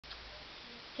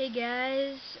Hey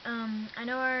guys, I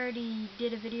know I already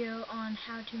did a video on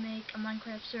how to make a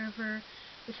Minecraft server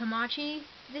with HAMACHI.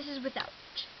 This is without.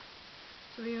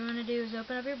 So what you want to do is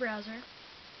open up your browser,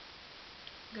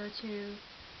 go to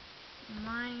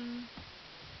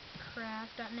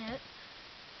minecraft.net.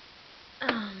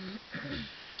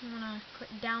 You want to click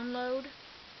download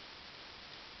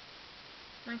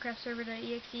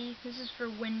minecraftserver.exe. This is for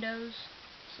Windows,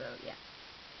 so yeah.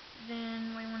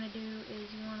 Then what you want to do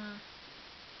is you want to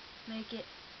make it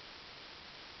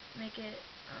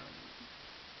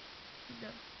the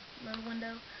load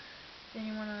window. Then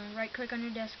you want to right click on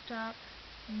your desktop,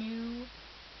 new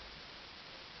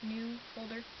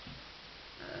folder.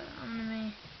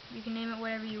 You can name it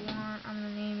whatever you want. I'm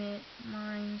gonna name it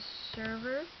mine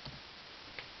server.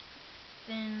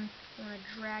 Then you want to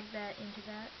drag that into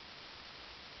that.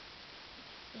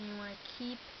 Then you want to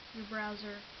keep your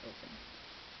browser open.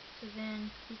 So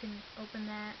then you can open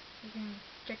that. You can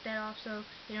check that off so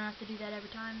you don't have to do that every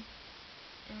time.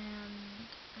 And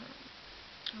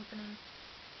opening.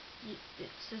 It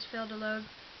says failed to load.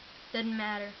 Doesn't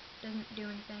matter. Doesn't do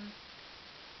anything.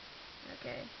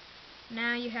 Okay.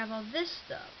 Now you have all this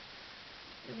stuff.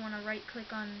 You want to right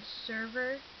click on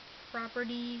server,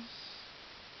 properties,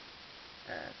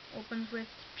 opens with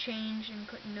change, and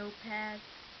click notepad.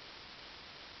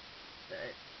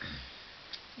 But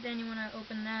then you want to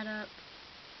open that up.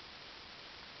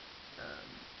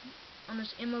 On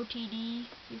this MOTD,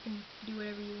 you can do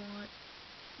whatever you want.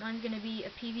 Mine's going to be a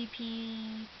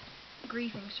PvP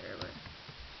griefing server.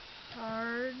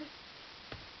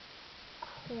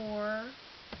 Hardcore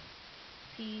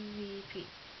PvP.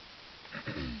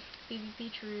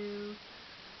 PvP true.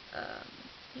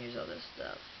 Here's all this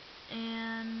stuff.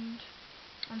 And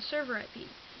on server IP.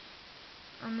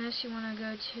 On this, you want to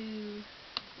go to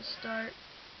the start.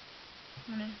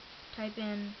 I'm going to type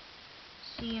in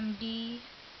CMD.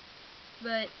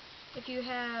 But if you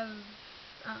have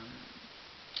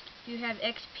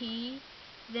XP,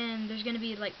 then there's going to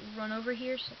be like run over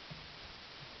here. So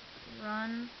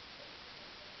run.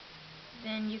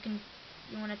 Then you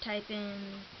want to type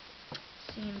in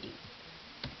CMD.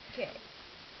 Okay.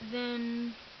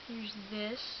 Then here's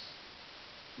this.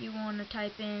 You want to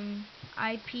type in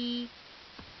IP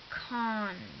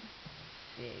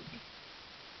config.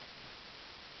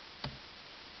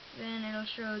 Then it'll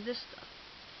show this stuff.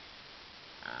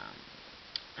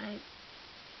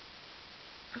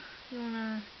 You want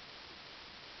to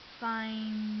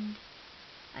find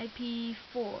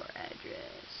IP4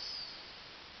 address.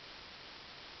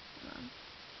 Hold on.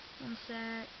 One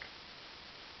sec.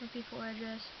 IP4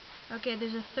 address. Okay,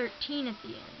 there's a 13 at the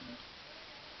end.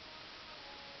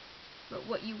 But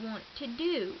what you want to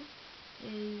do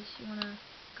is you want to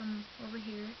come over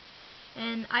here.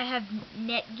 And I have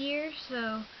netgear,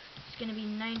 so it's going to be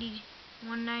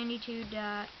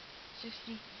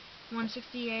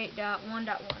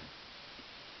 192.168.1.1.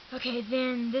 Okay,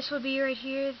 then this will be right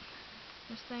here,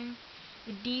 this thing.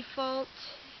 The default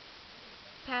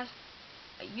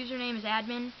username is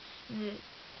admin,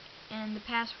 and the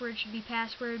password should be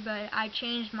password, but I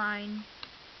changed mine.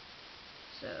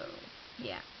 So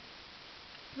yeah,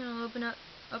 I'm gonna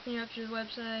open you up to the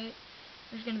website.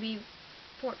 There's gonna be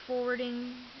port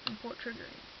forwarding and port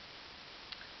triggering.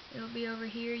 It'll be over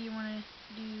here. You want to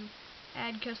do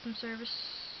add custom service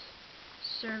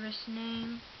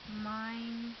name,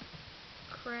 Minecraft.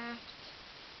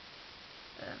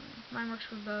 Mine works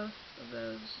for both of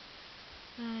those.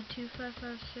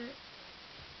 25565.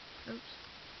 Oops.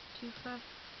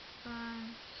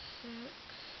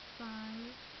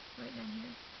 25565. Right down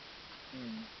here.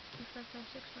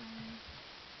 25565.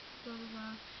 Blah blah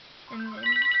blah. And then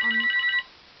on.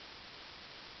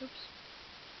 Oops.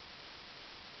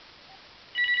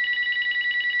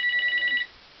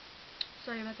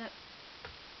 Sorry about that.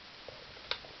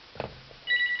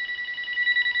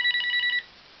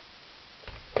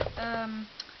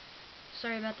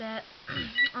 Sorry about that.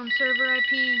 On server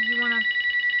IP, you want to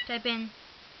type in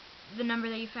the number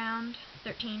that you found.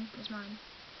 13 is mine.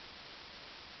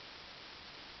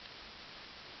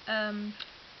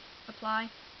 Apply.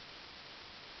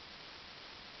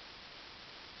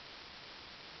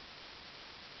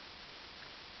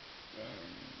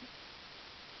 Then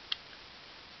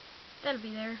that'll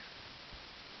be there.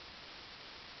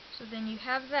 So then you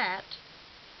have that.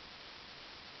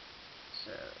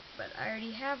 So, but I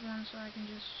already have one, so I can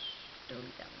just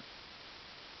delete that one.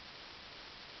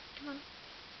 Come on.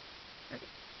 Okay.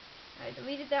 I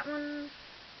deleted that one.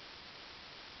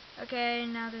 Okay,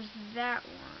 now there's that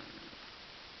one.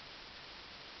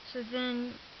 So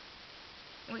then,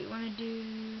 what you want to do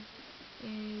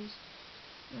is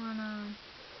you want to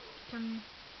come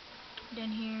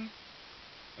down here,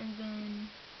 and then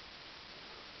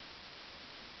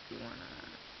you wanna,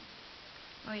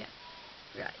 oh yeah,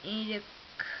 forgot, you need to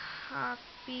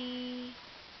copy,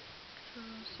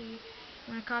 Control C, you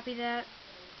wanna copy that,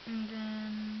 and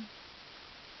then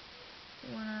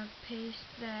you wanna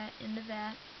paste that into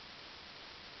that,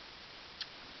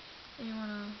 and you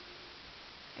wanna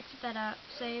exit that out,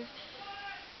 save.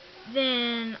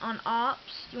 Then on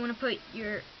ops, you want to put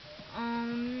your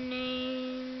own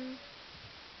name.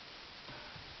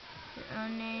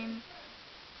 And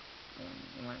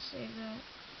you want to save that.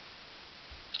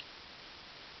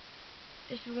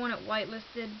 If you want it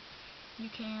whitelisted, you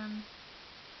can.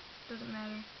 Doesn't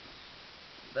matter.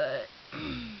 But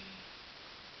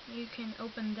you can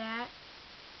open that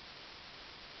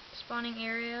spawning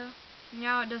area.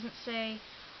 Now it doesn't say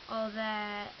all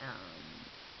that.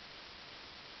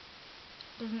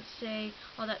 Doesn't say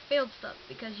all that failed stuff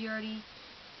because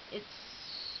it's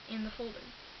in the folder.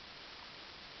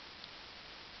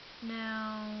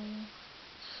 Now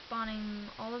spawning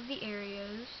all of the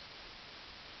areas.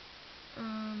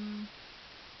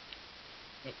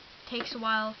 It takes a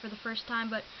while for the first time,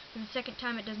 but for the second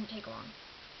time it doesn't take long.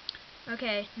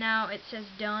 Okay, now it says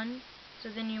done, so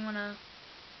then you want to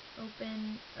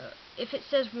open, if it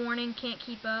says warning, can't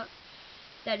keep up,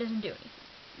 that doesn't do anything.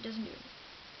 It doesn't do anything.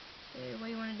 So what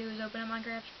you want to do is open up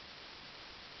Minecraft,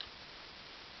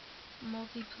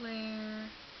 multiplayer,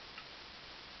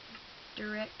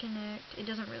 direct connect, it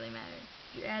doesn't really matter.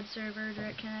 You add server,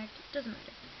 direct connect, it doesn't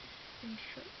matter.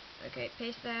 Okay,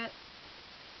 paste that,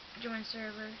 join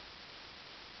server,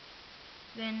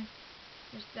 then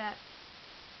there's that.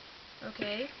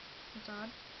 Okay, that's odd.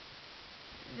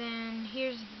 Then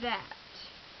here's that.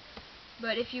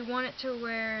 But if you want it to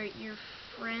where your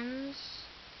friends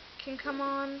can come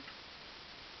on,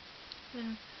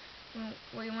 then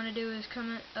what you want to do is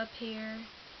come up here,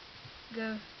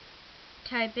 go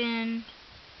type in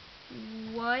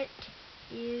what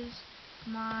is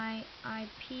my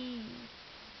IP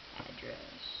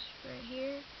address right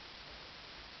here,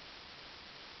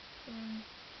 and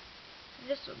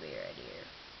this will be right here.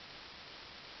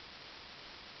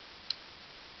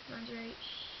 Mine's right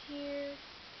here.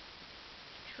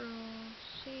 Control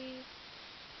C.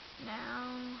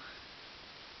 Now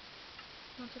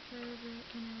multiplayer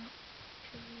direct connect.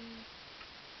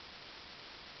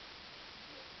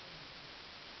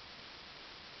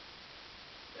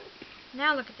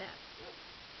 Now look at that.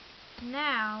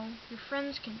 Now your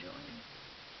friends can join.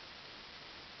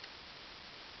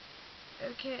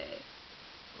 Okay.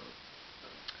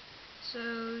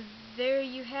 So there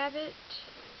you have it.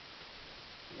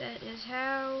 That is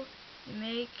how you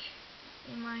make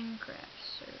a Minecraft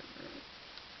server.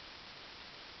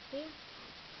 Yeah.